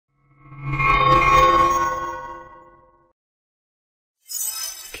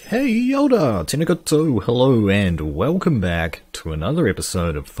Hey Yoda, Tenekoto, hello and welcome back to another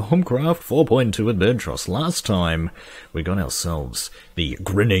episode of Thaumcraft 4.2 with Birdtross. Last time we got ourselves the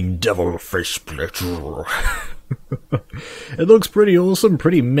grinning devilfish splitter. It looks pretty awesome,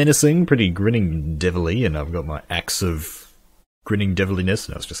 pretty menacing, pretty grinning devilly, and I've got my axe of grinning deviliness.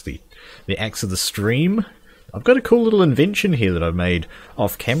 No, it's just the axe of the stream. I've got a cool little invention here that I've made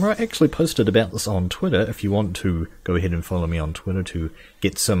off camera. I actually posted about this on Twitter. If you want to go ahead and follow me on Twitter to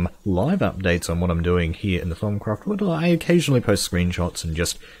get some live updates on what I'm doing here in the Thaumcraft world, I occasionally post screenshots and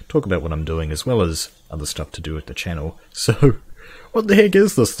just talk about what I'm doing as well as other stuff to do with the channel. So, what the heck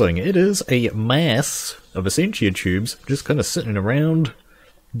is this thing? It is a mass of essentia tubes just kind of sitting around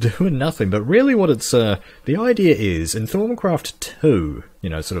doing nothing, but really what it's, the idea is, in Thaumcraft 2, you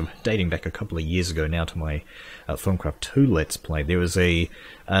know, sort of dating back a couple of years ago now to my Thaumcraft 2 Let's Play, there was an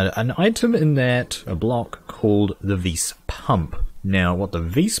item in that, a block called the Vis Pump. Now, what the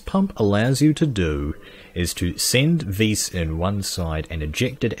Vis Pump allows you to do is to send Vis in one side and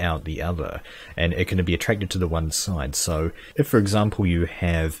eject it out the other, and it can be attracted to the one side. So, if for example you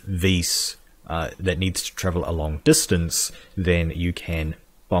have Vis that needs to travel a long distance, then you can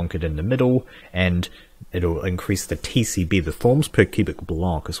bonk it in the middle, and it'll increase the TCB. The thorms per cubic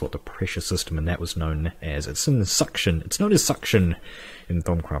block is what the pressure system and that was known as. It's in the suction. It's known as suction in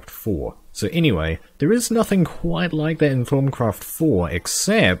Thaumcraft 4. So anyway, there is nothing quite like that in Thaumcraft 4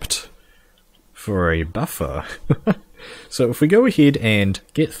 except for a buffer. So if we go ahead and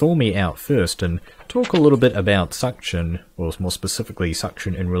get Thormy out first and talk a little bit about suction, or more specifically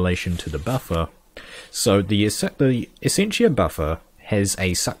suction in relation to the buffer. So the essentia buffer has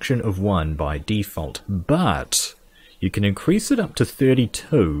a suction of 1 by default, but you can increase it up to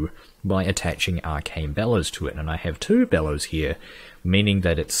 32 by attaching arcane bellows to it, and I have 2 bellows here, meaning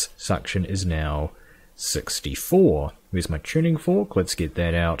that its suction is now 64. Where's my tuning fork? Let's get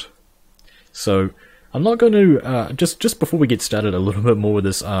that out. So I'm not going to, just before we get started a little bit more with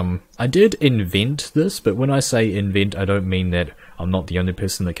this, I did invent this, but when I say invent, I don't mean that I'm not the only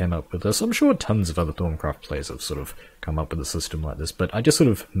person that came up with this. I'm sure tons of other Thaumcraft players have sort of come up with a system like this, but I just sort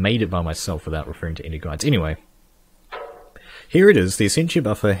of made it by myself without referring to any guides. Anyway, here it is. The essentia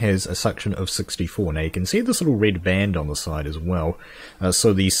buffer has a suction of 64. Now you can see this little red band on the side as well.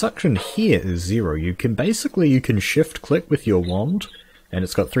 So the suction here is 0. You can shift click with your wand, and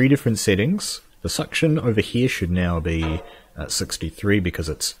it's got 3 different settings. The suction over here should now be 63 because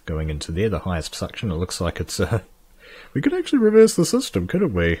it's going into there, the highest suction. It looks like it's we could actually reverse the system,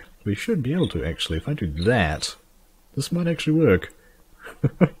 couldn't we? We should be able to, actually. If I do that, this might actually work.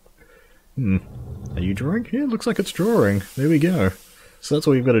 Are you drawing? Yeah, it looks like it's drawing. There we go. So that's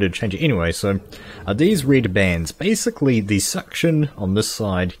all you've got to do to change it. Anyway, so these red bands, basically the suction on this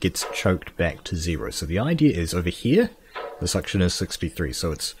side gets choked back to 0. So the idea is over here, the suction is 63.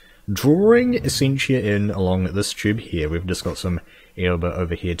 So it's drawing essentia in along this tube here. We've just got some elbow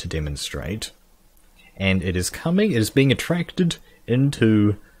over here to demonstrate. And it is being attracted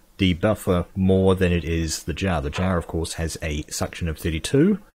into the buffer more than it is the jar. The jar, of course, has a suction of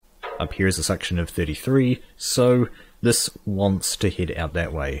 32. Up here is a suction of 33, so this wants to head out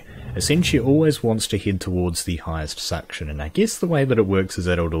that way. Essentia always wants to head towards the highest suction, and I guess the way that it works is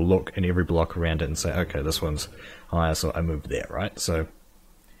that it'll look in every block around it and say, okay, this one's higher, so I move there, right? So,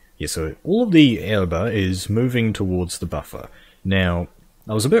 yeah, so all of the elbow is moving towards the buffer. Now,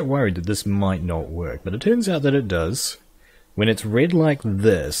 I was a bit worried that this might not work, but it turns out that it does. When it's red like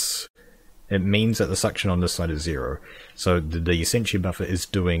this, it means that the suction on this side is 0. So the essentia buffer is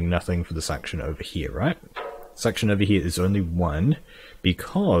doing nothing for the suction over here, right? Suction over here is only 1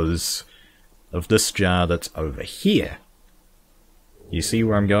 because of this jar that's over here. You see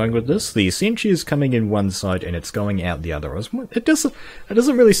where I'm going with this? The essentia is coming in one side and it's going out the other. It doesn't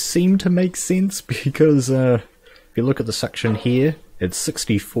really seem to make sense because if you look at the suction here, it's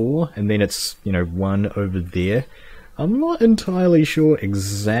 64 and then it's, you know, 1 over there. I'm not entirely sure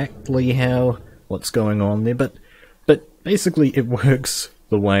exactly what's going on there, but basically it works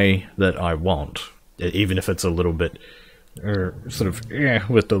the way that I want, even if it's a little bit sort of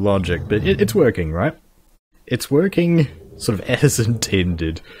with the logic, but it's working, right? It's working sort of as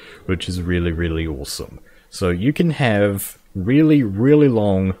intended, which is really, really awesome. So you can have really, really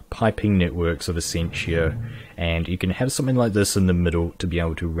long piping networks of essentia, and you can have something like this in the middle to be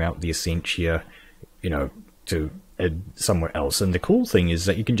able to route the essentia, you know, to somewhere else. And the cool thing is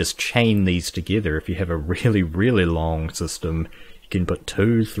that you can just chain these together. If you have a really, really long system, you can put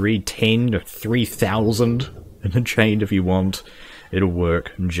 2, 3, 10, or 3,000 in a chain if you want. It'll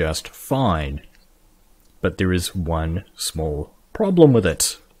work just fine. But there is one small problem with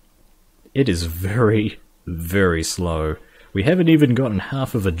it. It is very, very slow We haven't even gotten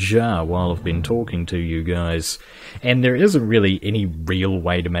half of a jar while I've been talking to you guys, and there isn't really any real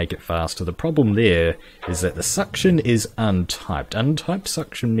way to make it faster. The problem there is that the suction is untyped. Untyped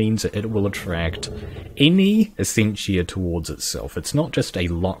suction means that it will attract any essentia towards itself. It's not just a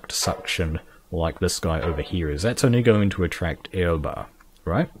locked suction like this guy over here is. That's only going to attract airbar,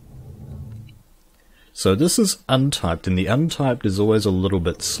 right? So this is untyped, and the untyped is always a little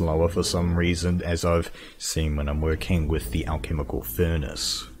bit slower for some reason, as I've seen when I'm working with the alchemical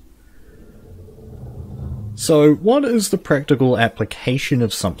furnace. So what is the practical application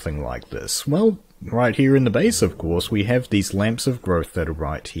of something like this? Well, right here in the base, of course, we have these lamps of growth that are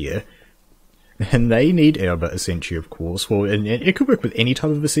right here, and they need airbar essentia, of course. Well, and it could work with any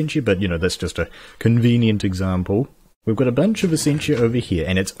type of essentia, but, you know, that's just a convenient example. We've got a bunch of essentia over here,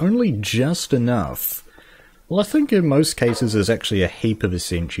 and it's only just enough. Well, I think in most cases there's actually a heap of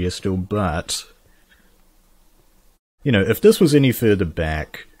essentia still, but, you know, if this was any further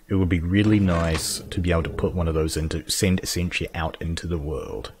back, it would be really nice to be able to put one of those in to send essentia out into the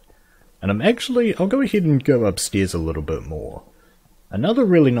world. And I'll go ahead and go upstairs a little bit more. Another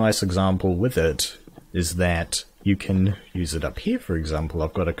really nice example with it is that you can use it up here, for example.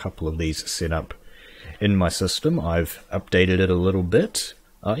 I've got a couple of these set up in my system. I've updated it a little bit.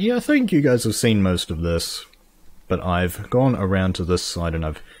 Yeah, I think you guys have seen most of this, but I've gone around to this side and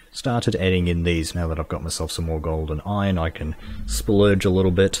I've started adding in these. Now that I've got myself some more gold and iron, I can splurge a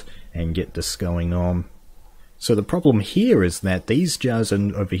little bit and get this going on. So the problem here is that these jars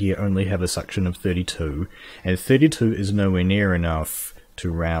over here only have a suction of 32, and 32 is nowhere near enough to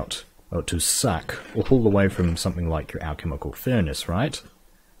route, or to suck all the way from something like your alchemical furnace, right?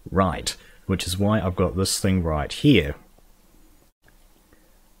 Right. Which is why I've got this thing right here.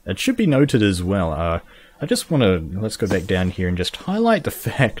 It should be noted as well, I just want to, let's go back down here and just highlight the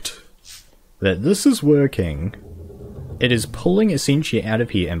fact that this is working. It is pulling essentia out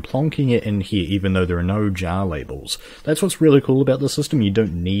of here and plonking it in here, even though there are no jar labels. That's what's really cool about the system. You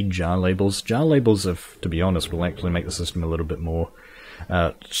don't need jar labels. Jar labels, to be honest, will actually make the system a little bit more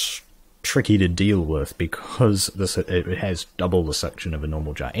tricky to deal with, because it has double the suction of a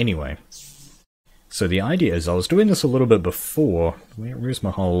normal jar anyway. So the idea is, I was doing this a little bit before. Where's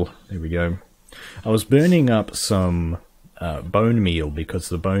my hole? There we go. I was burning up some bone meal, because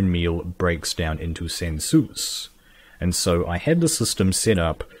the bone meal breaks down into sensus. And so I had the system set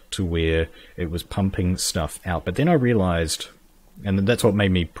up to where it was pumping stuff out. But then I realized, and that's what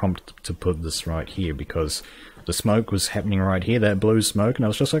made me prompt to put this right here, because the smoke was happening right here, that blue smoke, and I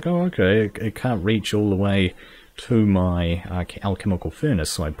was just like, oh, okay, it can't reach all the way to my alchemical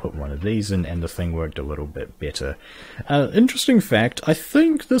furnace, so I put one of these in, and the thing worked a little bit better. Interesting fact, I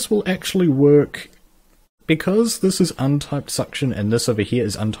think this will actually work, because this is untyped suction, and this over here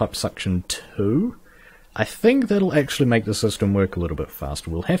is untyped suction 2, I think that'll actually make the system work a little bit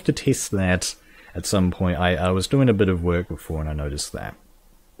faster. We'll have to test that at some point. I was doing a bit of work before and I noticed that.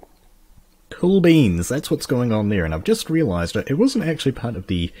 Cool beans, that's what's going on there, and I've just realized it wasn't actually part of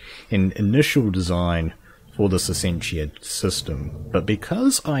the initial design for this essentia system, but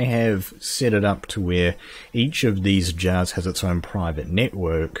because I have set it up to where each of these jars has its own private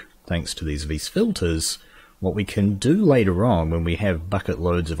network, thanks to these filters, what we can do later on when we have bucket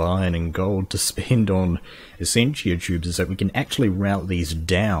loads of iron and gold to spend on essentia tubes is that we can actually route these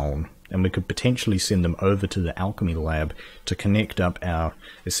down, and we could potentially send them over to the alchemy lab to connect up our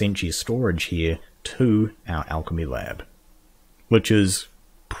essentia storage here to our alchemy lab, which is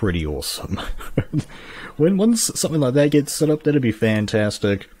pretty awesome. Once something like that gets set up, that'd be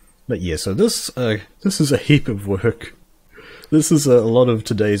fantastic. But yeah, so this is a heap of work. This is a lot of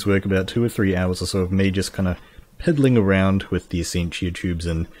today's work, about 2 or 3 hours or so of me just kind of piddling around with the essentia tubes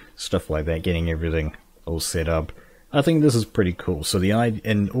and stuff like that, getting everything all set up. I think this is pretty cool. So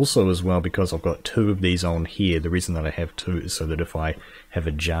and also as well, because I've got 2 of these on here, the reason that I have 2 is so that if I have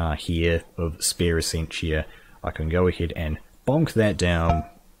a jar here of spare essentia, I can go ahead and bonk that down,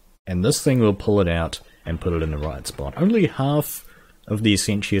 and this thing will pull it out and put it in the right spot. Only half of the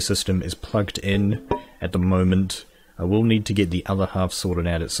essentia system is plugged in at the moment. I will need to get the other half sorted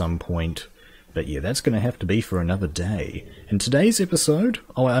out at some point, but yeah, that's going to have to be for another day. In today's episode,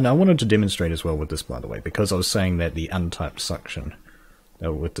 oh, and I wanted to demonstrate as well with this, by the way, because I was saying that the untyped suction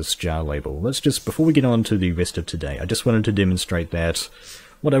with this jar label. Let's just, before we get on to the rest of today, I just wanted to demonstrate that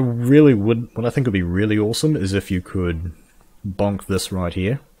what I think would be really awesome is if you could bonk this right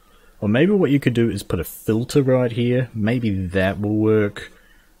here. Or maybe what you could do is put a filter right here. Maybe that will work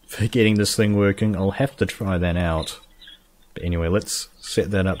for getting this thing working. I'll have to try that out. But anyway, let's set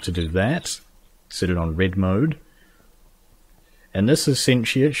that up to do that. Set it on red mode. And this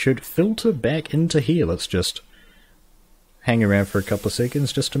essentia should filter back into here. Let's just hang around for a couple of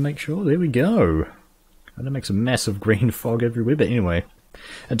seconds just to make sure. There we go. And it makes a massive green fog everywhere, but anyway.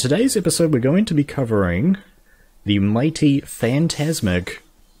 In today's episode, we're going to be covering the mighty, phantasmic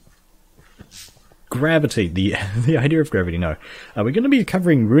gravity. The idea of gravity, no. We're going to be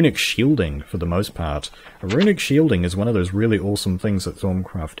covering runic shielding for the most part. Runic shielding is one of those really awesome things that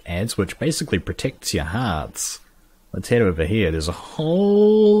Thaumcraft adds, which basically protects your hearts. Let's head over here. There's a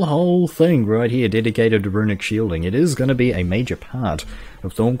whole thing right here dedicated to runic shielding. It is going to be a major part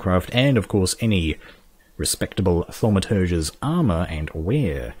of Thaumcraft and, of course, any respectable thaumaturge's armor and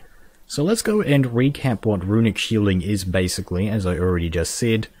wear. So let's go and recap what runic shielding is basically, as I already just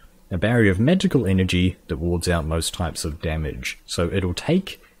said. A barrier of magical energy that wards out most types of damage. So it'll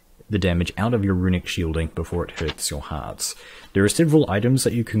take the damage out of your runic shielding before it hurts your hearts. There are several items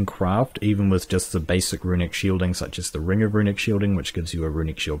that you can craft even with just the basic runic shielding, such as the Ring of Runic Shielding, which gives you a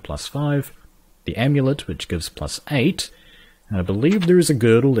runic shield +5, the Amulet, which gives +8, and I believe there is a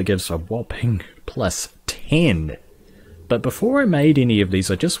girdle that gives a whopping +10. But before I made any of these,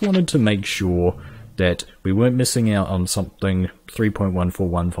 I just wanted to make sure that we weren't missing out on something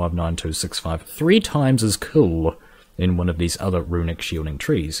 3.14159265 3 times as cool in one of these other runic shielding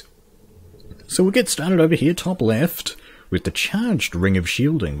trees. So we'll get started over here, top left, with the charged ring of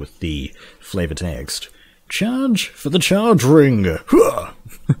shielding with the flavor text. Charge for the charge ring!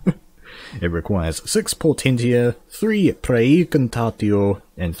 It requires 6 Potentia, 3 Prei Cantatio,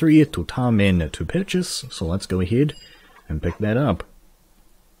 and 3 Tutamen to purchase, so let's go ahead and pick that up.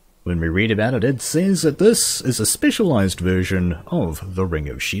 When we read about it, it says that this is a specialized version of the Ring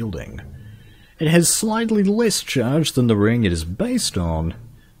of Shielding. It has slightly less charge than the ring it is based on,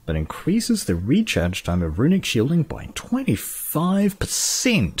 but increases the recharge time of runic shielding by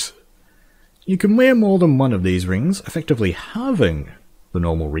 25%. You can wear more than one of these rings, effectively halving the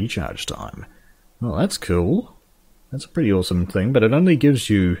normal recharge time. Well, that's cool. That's a pretty awesome thing, but it only gives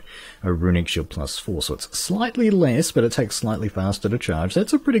you a runic shield +4, so it's slightly less, but it takes slightly faster to charge.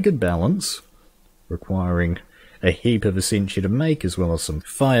 That's a pretty good balance, requiring a heap of essentia to make, as well as some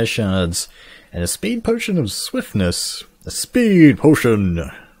fire shards, and a speed potion of swiftness. A speed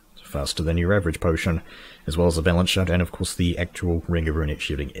potion! Faster than your average potion, as well as a balance shard, and of course the actual Ring of Runic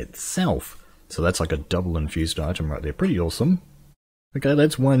Shielding itself. So that's like a double infused item right there. Pretty awesome. Okay,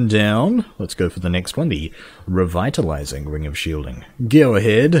 that's one down. Let's go for the next one, the Revitalizing Ring of Shielding. Go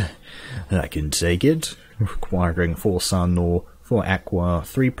ahead. I can take it. Requiring 4 Sun or 4 Aqua,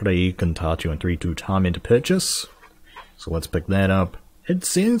 3 Prei Cantatio, and 3 Tutamen to purchase. So let's pick that up. It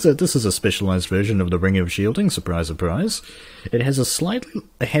seems that this is a specialized version of the Ring of Shielding, surprise surprise. It has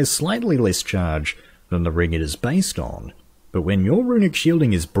slightly less charge than the ring it is based on, but when your runic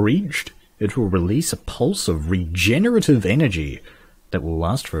shielding is breached, it will release a pulse of regenerative energy that will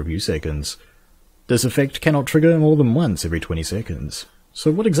last for a few seconds. This effect cannot trigger more than once every 20 seconds.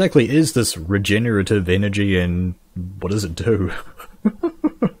 So what exactly is this regenerative energy and what does it do?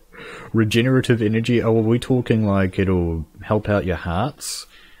 Regenerative energy? Oh, are we talking like it'll help out your hearts?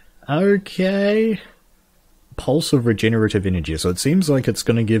 Okay. Pulse of regenerative energy. So it seems like it's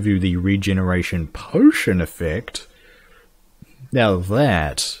going to give you the regeneration potion effect. Now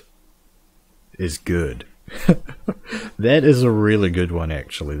that is good. That is a really good one,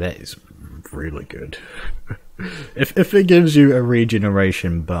 actually. That is really good. If it gives you a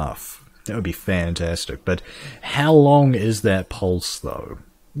regeneration buff, that would be fantastic. But how long is that pulse, though?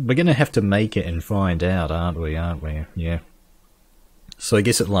 We're going to have to make it and find out, aren't we? Yeah. So I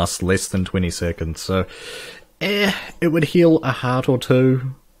guess it lasts less than 20 seconds, so it would heal a heart or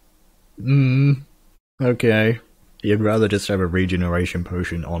two. Okay. You'd rather just have a regeneration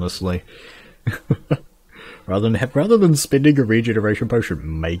potion, honestly. Rather than spending a regeneration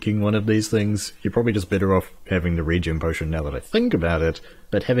potion making one of these things, you're probably just better off having the regen potion now that I think about it,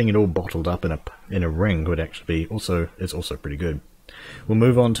 but having it all bottled up in a ring would actually be is also pretty good. We'll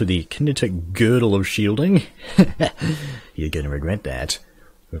move on to the kinetic girdle of shielding. You're going to regret that.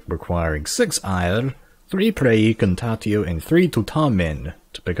 Requiring 6 iron, 3 Prei Cantatio, and 3 Tutamen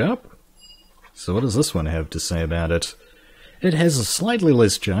to pick up. So what does this one have to say about it? It has a slightly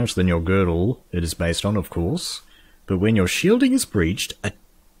less charge than your girdle it is based on, of course, but when your shielding is breached, a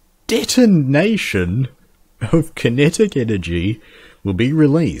detonation of kinetic energy will be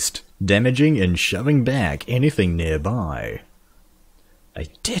released, damaging and shoving back anything nearby. A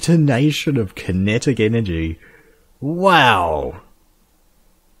detonation of kinetic energy. Wow!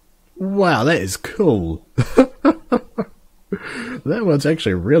 Wow, that is cool. That one's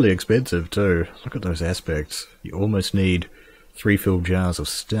actually really expensive too. Look at those aspects. You almost need 3 filled jars of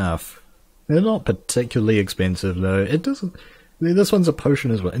stuff. They're not particularly expensive though. It doesn't. This one's a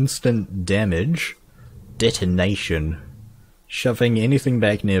potion as well. Instant damage. Detonation. shoving anything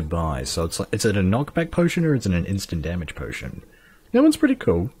back nearby. So it's like, is it a knockback potion or is it an instant damage potion? That one's pretty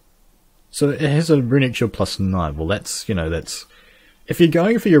cool. So it has a Runic shield plus 9. Well, that's, you know, that's... If you're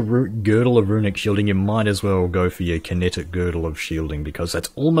going for your girdle of Runic shielding, you might as well go for your kinetic girdle of shielding, because that's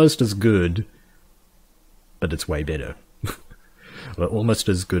almost as good, but it's way better. Well, almost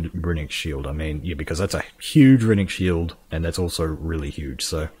as good Runic shield. I mean, yeah, because that's a huge Runic shield, and that's also really huge.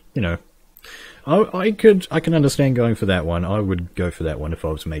 So, you know, I can understand going for that one. I would go for that one if I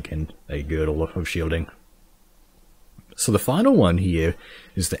was making a girdle of shielding. So the final one here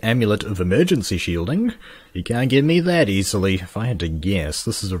is the Amulet of Emergency Shielding. You can't get me that easily. If I had to guess,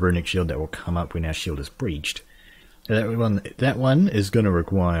 this is a Runic shield that will come up when our shield is breached. That one is going to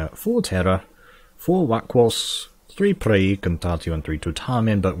require 4 Terra, 4 Wakwas, 3 Prey, Cantatio, and 3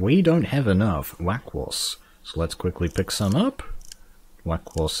 Tutamen, but we don't have enough Wakwas. So let's quickly pick some up.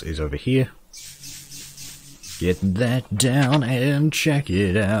 Wakwas is over here. Get that down and check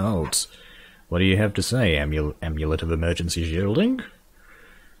it out. What do you have to say, Amulet of Emergency Shielding?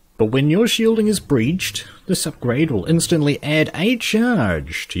 But when your shielding is breached, this upgrade will instantly add a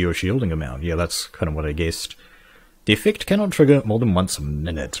charge to your shielding amount. Yeah, that's kind of what I guessed. The effect cannot trigger more than once a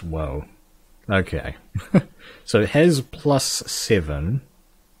minute. Whoa. Okay. So it has plus 7,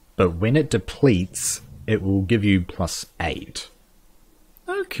 but when it depletes, it will give you plus 8.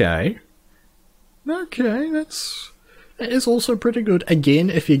 Okay. Okay, that is also pretty good.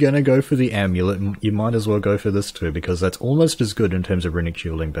 Again, if you're going to go for the amulet, you might as well go for this too, because that's almost as good in terms of Runic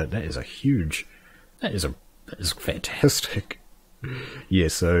shielding, but that is a huge... That is fantastic. Yeah,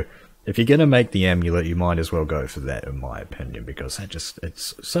 so if you're going to make the amulet, you might as well go for that, in my opinion, because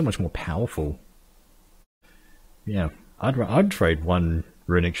it's so much more powerful. Yeah, I'd trade 1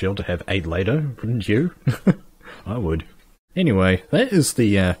 Runic shield to have 8 later, wouldn't you? I would. Anyway, that is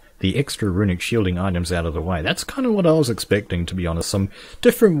the extra Runic shielding items out of the way. That's kind of what I was expecting, to be honest. Some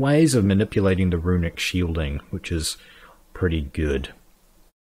different ways of manipulating the Runic shielding, which is pretty good.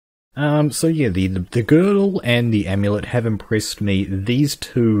 So yeah, the girdle and the amulet have impressed me. These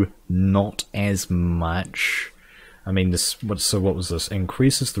two, not as much. I mean, what was this?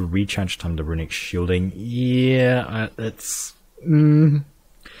 Increases the recharge time to Runic shielding. Yeah, it's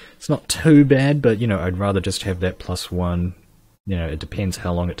not too bad, but, you know, I'd rather just have that plus 1. You know, it depends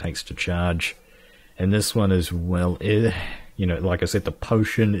how long it takes to charge. And this one as well, you know, like I said, the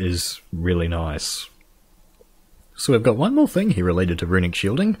potion is really nice. So we've got one more thing here related to Runic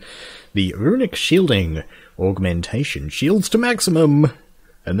shielding. The Runic shielding augmentation shields to maximum.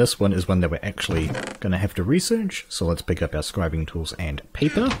 And this one is one that we're actually going to have to research. So let's pick up our scribing tools and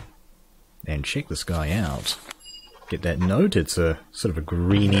paper and check this guy out. Get that note, it's a sort of a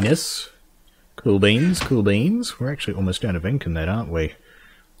greeniness. Cool beans, cool beans. We're actually almost out of ink in that, aren't we?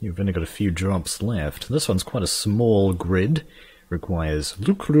 You've only got a few drops left. This one's quite a small grid. Requires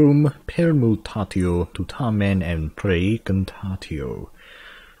lucrum, permutatio, tutamen, and precantatio.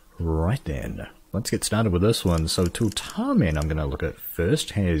 Right then, let's get started with this one. So tutamen I'm going to look at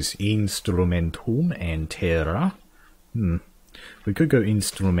first. Has instrumentum and terra. We could go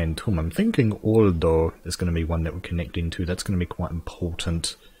instrumentum. I'm thinking ordo is going to be one that we're connecting to. That's going to be quite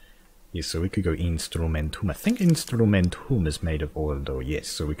important. Yes, so we could go instrumentum. I think instrumentum is made of ordo. Yes,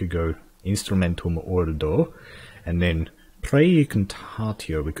 so we could go instrumentum ordo. And then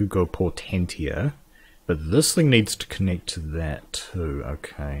precantatio, we could go potentia. But this thing needs to connect to that too.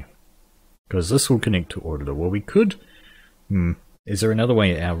 Okay. Because this will connect to ordo. Well, we could... Is there another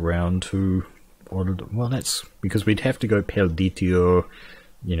way around to... Well, that's because we'd have to go perditio.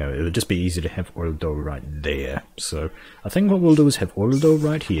 You know, it would just be easy to have ordo right there. So I think what we'll do is have ordo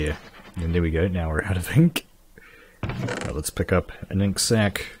right here. And there we go, now we're out of ink. Now let's pick up an ink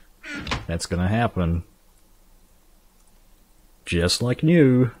sac. That's gonna happen. Just like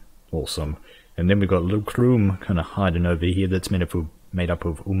new. Awesome. And then we've got lucrum kind of hiding over here that's made up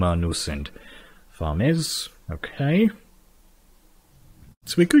of humanus and farmes. Okay.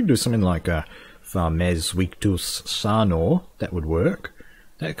 So we could do something like a Farmes Victus Sano. That would work.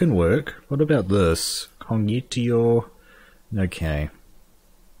 That can work. What about this? Cognitio. Okay.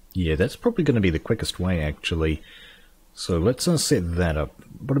 Yeah, that's probably going to be the quickest way, actually. So let's set that up.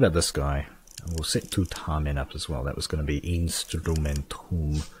 What about this guy? We'll set Tutamen up as well. That was going to be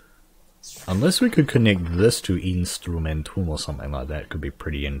Instrumentum. Unless we could connect this to Instrumentum or something like that, could be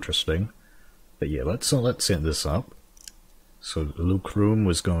pretty interesting. But yeah, let's set this up. So Lucrum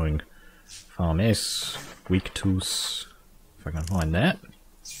was going Farmes Victus. If I can find that.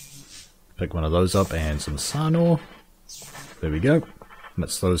 Pick one of those up and some Sano. There we go.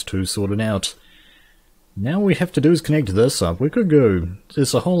 That's those two sorted out. Now all we have to do is connect this up. We could go...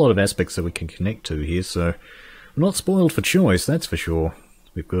 There's a whole lot of aspects that we can connect to here, so Not spoiled for choice, that's for sure.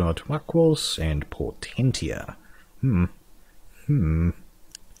 We've got Birdtross and Potentia.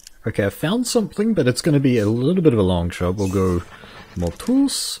 Okay, I found something, but it's going to be a little bit of a long shot. We'll go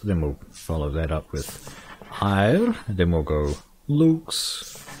Mortus, then we'll follow that up with Hire, then we'll go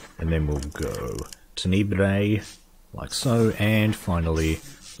Lux, and then we'll go Tenebrae, like so, and finally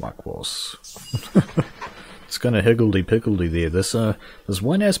Birdtross. It's kind of higgledy-piggledy there. This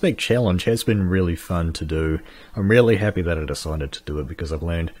one aspect challenge has been really fun to do. I'm really happy that I decided to do it because I've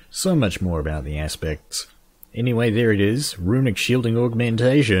learned so much more about the aspects. Anyway, there it is. Runic shielding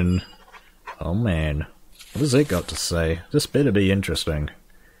augmentation. Oh man. What has it got to say? This better be interesting.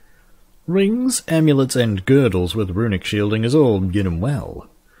 Rings, amulets, and girdles with runic shielding is all good and well.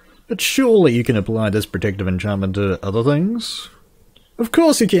 But surely you can apply this protective enchantment to other things? Of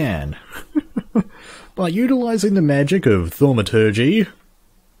course you can! By utilizing the magic of thaumaturgy,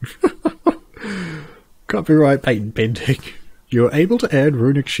 copyright patent pending, you're able to add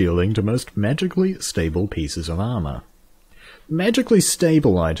runic shielding to most magically stable pieces of armor. Magically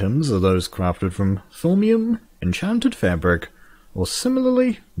stable items are those crafted from thaumium, enchanted fabric, or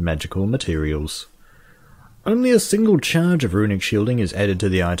similarly magical materials. Only a single charge of runic shielding is added to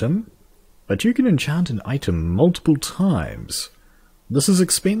the item, but you can enchant an item multiple times. This is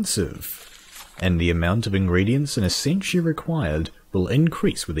expensive, and the amount of ingredients and essentia required will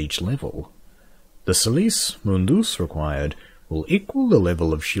increase with each level. The Salice Mundus required will equal the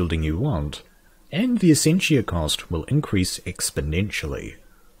level of shielding you want, and the essentia cost will increase exponentially.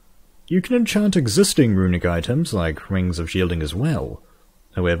 You can enchant existing runic items like rings of shielding as well.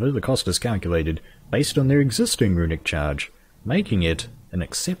 However, the cost is calculated based on their existing runic charge, making it an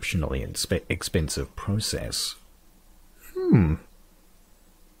exceptionally expensive process.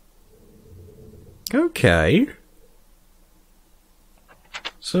 Okay.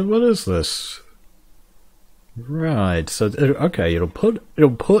 So what is this? Right, so okay, it'll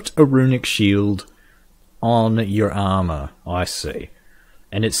put a runic shield on your armor, I see.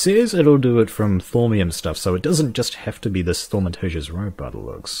 And it says it'll do it from thaumium stuff, so it doesn't just have to be this thaumaturge's robe by the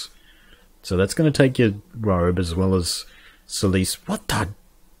looks. So that's going to take your robe as well as Salice. What the?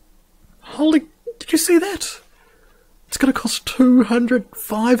 Holy, did you see that? It's going to cost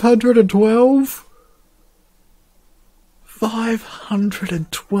 512?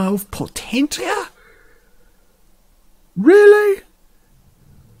 512 Potentia? Really?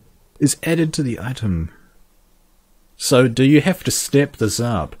 Is added to the item. So do you have to step this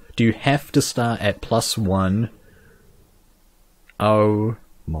up? Do you have to start at +1? Oh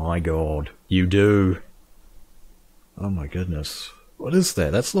my god, you do. Oh my goodness. What is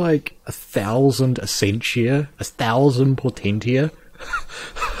that? That's like 1,000 essentia? 1,000 Potentia?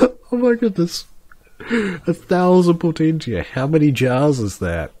 Oh my goodness. 1,000 Potentia. How many jars is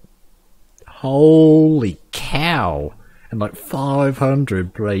that? Holy cow. And like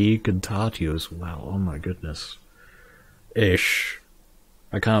 500 Praecontatios. Wow, oh my goodness. Ish.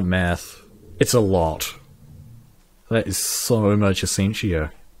 I can't math. It's a lot. That is so much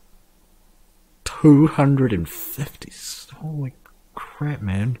essentia. 250. Holy crap,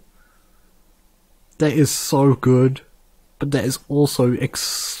 man. That is so good. But that is also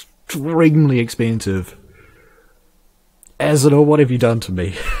extremely expensive. Azador, what have you done to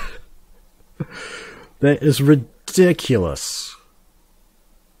me? That is ridiculous.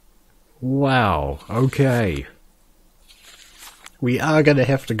 Wow, okay. We are going to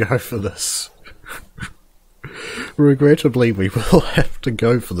have to go for this. Regrettably, we will have to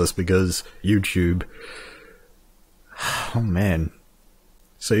go for this because YouTube. Oh man.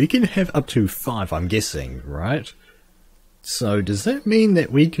 So you can have up to 5, I'm guessing, right? So does that mean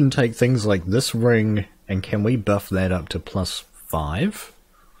that we can take things like this ring and can we buff that up to +5?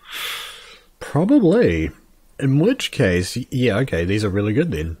 Probably. In which case, yeah, okay, these are really good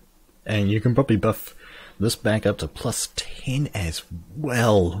then. And you can probably buff this back up to +10 as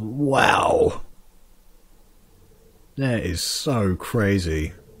well. Wow. That is so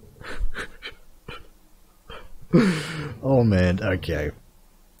crazy. Oh man, okay.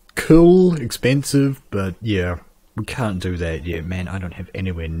 Cool, expensive, but yeah, we can't do that yet, man. I don't have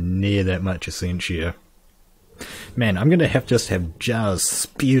anywhere near that much essentia. Man, I'm gonna just have jars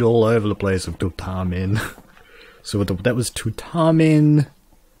spewed all over the place of Tutamen. So that was Tutamen,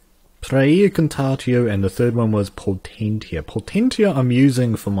 Praecontatio, and the third one was Potentia. Potentia I'm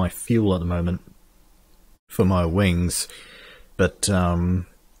using for my fuel at the moment. For my wings. But,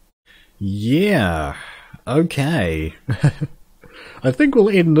 yeah. Okay. I think we'll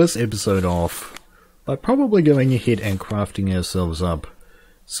end this episode off by probably going ahead and crafting ourselves up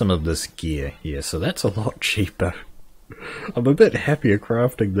some of this gear here. So that's a lot cheaper. I'm a bit happier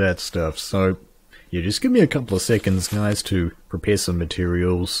crafting that stuff. So, Yeah, just give me a couple of seconds, guys, to prepare some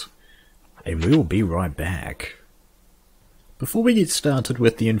materials, and we'll be right back. Before we get started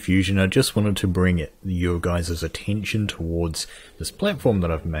with the infusion, I just wanted to bring your guys' attention towards this platform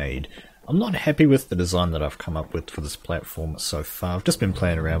that I've made. I'm not happy with the design that I've come up with for this platform so far. I've just been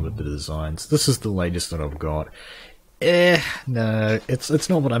playing around with the designs. This is the latest that I've got. No, it's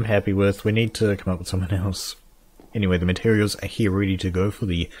not what I'm happy with. We need to come up with something else. Anyway, the materials are here ready to go for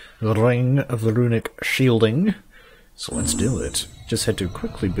the Ring of the Runic shielding. So let's do it. Just had to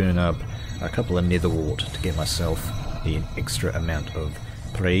quickly burn up a couple of nether wart to get myself the extra amount of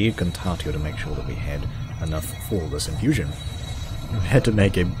Precontatio to make sure that we had enough for this infusion. We had to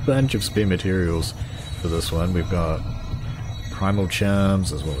make a bunch of spare materials for this one. We've got primal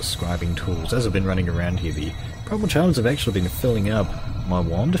charms as well as scribing tools. As I've been running around here, the primal charms have actually been filling up my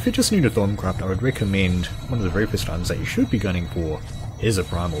wand. If you're just new to Thaumcraft, I would recommend one of the very first items that you should be gunning for is a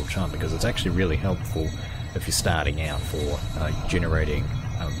primal charm, because it's actually really helpful if you're starting out for generating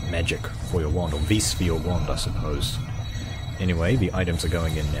magic for your wand, or vis for your wand, I suppose. Anyway, the items are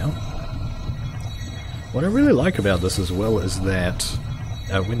going in now. What I really like about this as well is that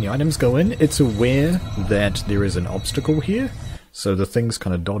when the items go in, it's aware that there is an obstacle here, so the things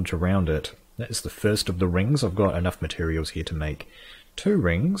kind of dodge around it. That is the first of the rings. I've got enough materials here to make 2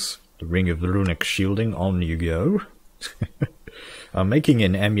 rings. The Ring of the Runic shielding, on you go. I'm making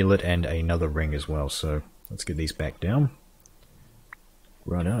an amulet and another ring as well, so let's get these back down.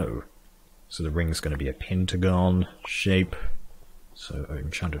 Righto. So the ring's going to be a pentagon shape. So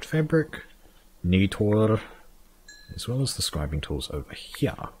enchanted fabric, Nitor, as well as the scribing tools over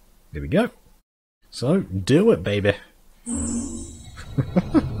here. There we go. So, do it, baby.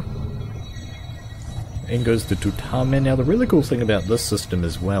 In goes the Tutamen. Now, the really cool thing about this system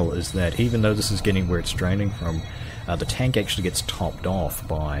as well is that even though this is getting where it's draining from, the tank actually gets topped off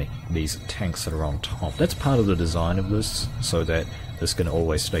by these tanks that are on top. That's part of the design of this, so that this can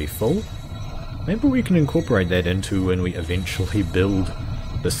always stay full. Maybe we can incorporate that into when we eventually build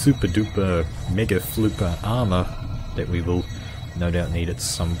the super duper mega flooper armor that we will no doubt need at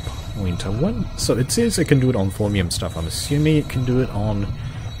some point. So it says it can do it on Thaumium stuff. I'm assuming it can do it on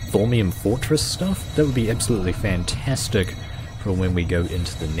Thaumium Fortress stuff. That would be absolutely fantastic for when we go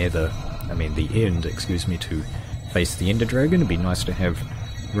into the nether, the end, excuse me, to face the Ender Dragon. It'd be nice to have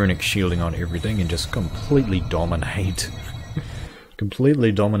Runic shielding on everything and just completely dominate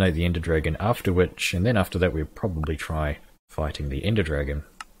completely dominate the Ender Dragon, after which, and then after that we'll probably try fighting the Ender Dragon.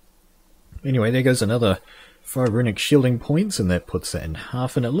 Anyway, there goes another 5 Runic shielding points, and that puts it in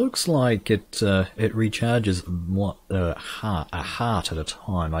half, and it looks like it recharges a heart at a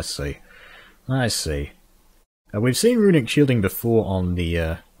time. I see. We've seen Runic shielding before on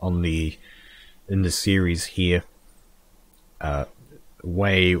the in the series here.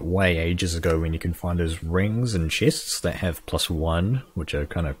 Way ages ago, when you can find those rings and chests that have +1, which are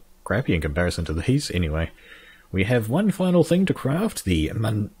kind of crappy in comparison to these. Anyway, we have one final thing to craft, the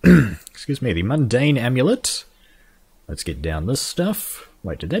the mundane amulet. Let's get down this stuff.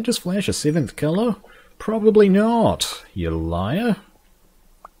 Wait, did that just flash a 7th color? Probably not, you liar.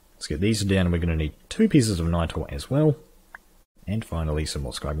 Let's get these down, and we're going to need 2 pieces of nitor as well. And finally, some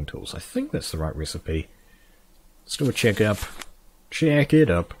more scribing tools. I think that's the right recipe. Let's do a checkup. Check it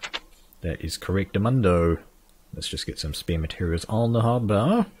up. That is correctamundo. Let's just get some spare materials on the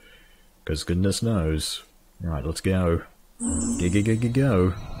hotbar, because goodness knows. Right, let's go.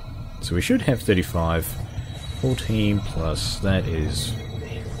 Go. So we should have 35. 14 plus, that is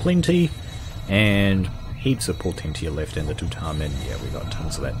plenty. And heaps of potentia left in the Tutamen. Yeah, we got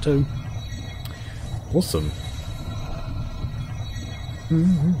tons of that too. Awesome.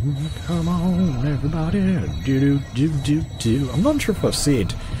 Come on, everybody, do. I'm not sure if I've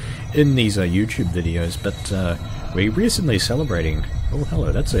said in these YouTube videos, but we're recently celebrating. Oh,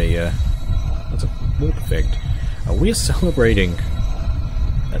 hello, that's a warp effect. We're celebrating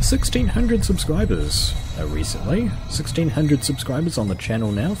 1,600 subscribers recently. 1,600 subscribers on the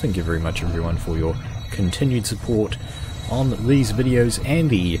channel now. Thank you very much, everyone, for your continued support on these videos and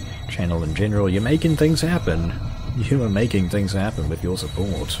the channel in general. You're making things happen. You are making things happen with your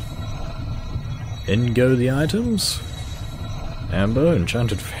support. In go the items. Amber,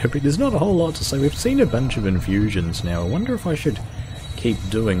 enchanted fabric. There's not a whole lot to say. We've seen a bunch of infusions now. I wonder if I should keep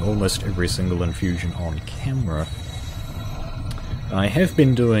doing almost every single infusion on camera. I have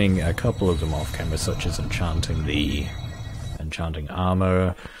been doing a couple of them off camera, such as enchanting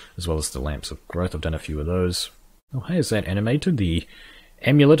armor, as well as the lamps of growth. I've done a few of those. Oh, hey, is that animated? The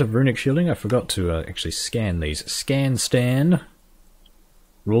Amulet of Runic Shielding. I forgot to actually scan these. Scan.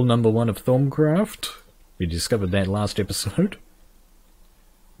 Rule number 1 of Thaumcraft. We discovered that last episode.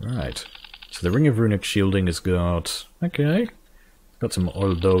 Right. So the Ring of Runic Shielding has got... okay. Got some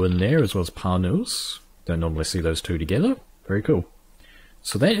Oldo in there, as well as Parnus. Don't normally see those two together. Very cool.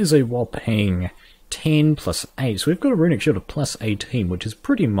 So that is a whopping 10 plus 8. So we've got a Runic Shield of plus 18, which is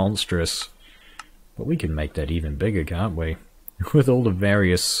pretty monstrous. But we can make that even bigger, can't we? With all the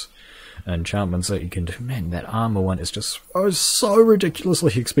various enchantments that you can do. Man, that armor one is just so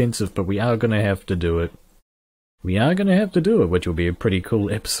ridiculously expensive, but we are going to have to do it. We are going to have to do it, which will be a pretty cool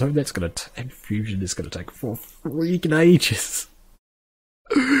episode. That's going to take... Fusion is going to take for freaking ages.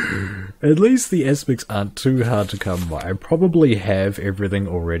 At least the aspects aren't too hard to come by. I probably have everything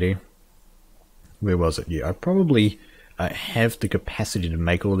already. Where was it? Yeah, I probably have the capacity to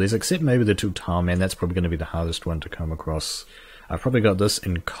make all of these, except maybe the Tutar, man. That's probably going to be the hardest one to come across. I've probably got this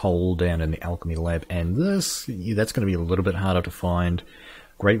in coal down in the alchemy lab, and this, yeah, that's going to be a little bit harder to find.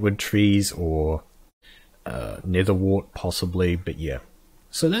 Greatwood trees or netherwort possibly, but yeah.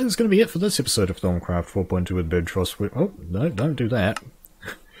 So that is going to be it for this episode of Thaumcraft 4.2 with Birdtross. Oh, no, don't do that.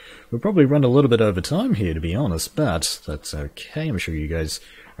 We'll probably run a little bit over time here, to be honest, but that's okay. I'm sure you guys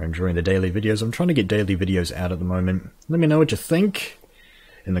are enjoying the daily videos. I'm trying to get daily videos out at the moment. Let me know what you think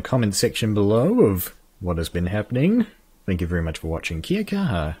in the comment section below of what has been happening. Thank you very much for watching. Kia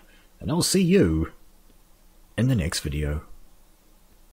kaha, and I'll see you in the next video.